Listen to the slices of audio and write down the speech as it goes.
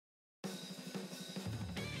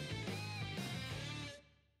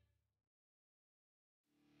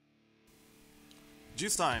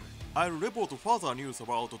This time, I'll report further news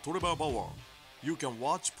about Trevor Bauer. You can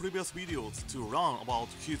watch previous videos to learn about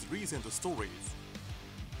his recent stories.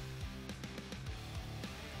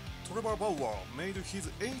 Trevor Bauer made his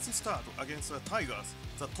 8th start against the Tigers,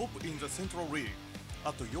 the top in the Central League,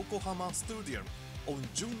 at Yokohama Stadium on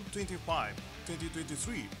June 25,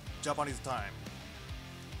 2023, Japanese time.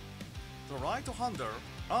 The right-hander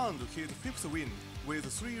earned his 5th win with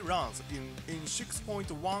 3 runs in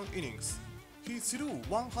 6.1 innings. He threw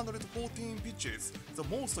 114 pitches, the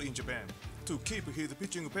most in Japan, to keep his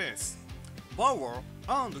pitching pace. Bauer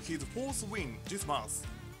earned his 4th win this month,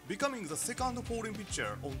 becoming the second foreign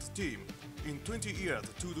pitcher on the team in 20 years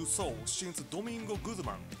to do so since Domingo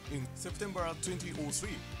Guzman in September 2003.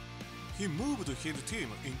 He moved his team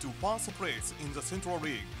into first place in the Central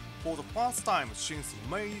League for the first time since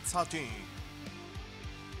May 13.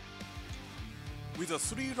 With a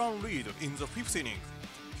 3-run lead in the 5th inning,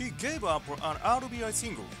 he gave up an RBI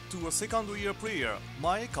single to a second-year player,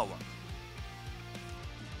 Maekawa.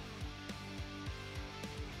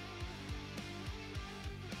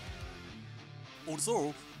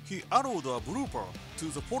 Also, he allowed a blooper to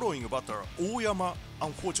the following batter, Oyama,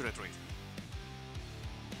 unfortunately.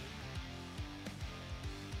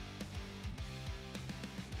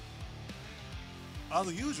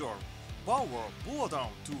 As usual, Bauer bore down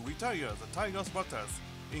to retire the Tigers batters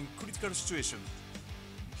in critical situations.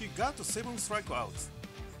 He got 7 strikeouts.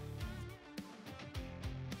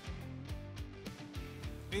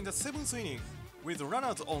 In the 7th inning, with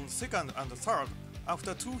runners on second and third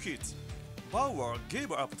after 2 hits, Bauer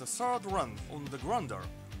gave up the 3rd run on the grounder.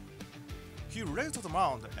 He left the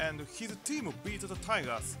mound and his team beat the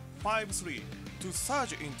Tigers 5-3 to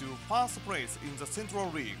surge into first place in the Central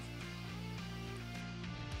League.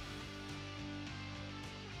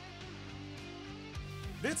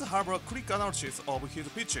 Let's have a quick analysis of his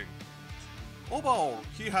pitching. Overall,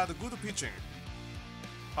 he had good pitching.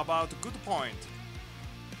 About good point.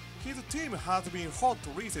 His team has been hot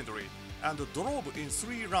recently and drove in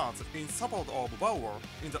 3 runs in support of Bauer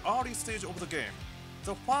in the early stage of the game.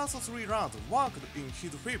 The first 3 runs worked in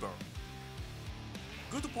his favor.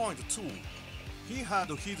 Good point too. He had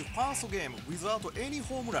his first game without any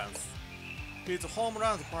home runs. His home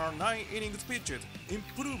runs per 9 innings pitched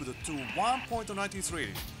improved to 1.93.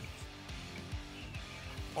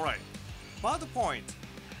 Alright, bad point.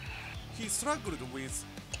 He struggled with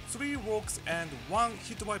 3 walks and 1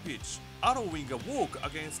 hit by pitch, allowing a walk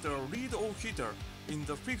against a lead-off hitter in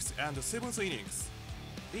the 5th and 7th innings.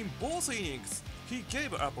 In both innings, he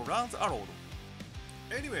gave up runs allowed.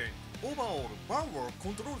 Anyway, overall, Bauer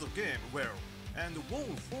controlled the game well and won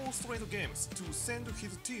 4 straight games to send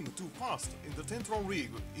his team to first in the Central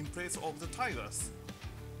League in place of the Tigers.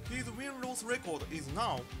 His win-loss record is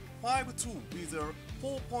now 5-2 with a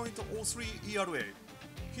 4.03 ERA.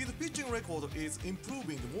 His pitching record is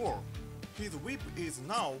improving more. His whip is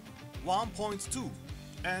now 1.2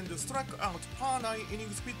 and strikeout per 9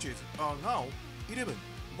 innings pitches are now 11.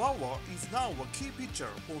 Bauer is now a key pitcher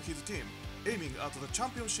for his team, aiming at the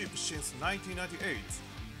championship since 1998.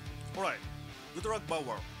 Alright. Good luck,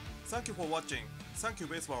 Bauer. Thank you for watching. Thank you,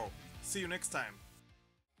 baseball. See you next time.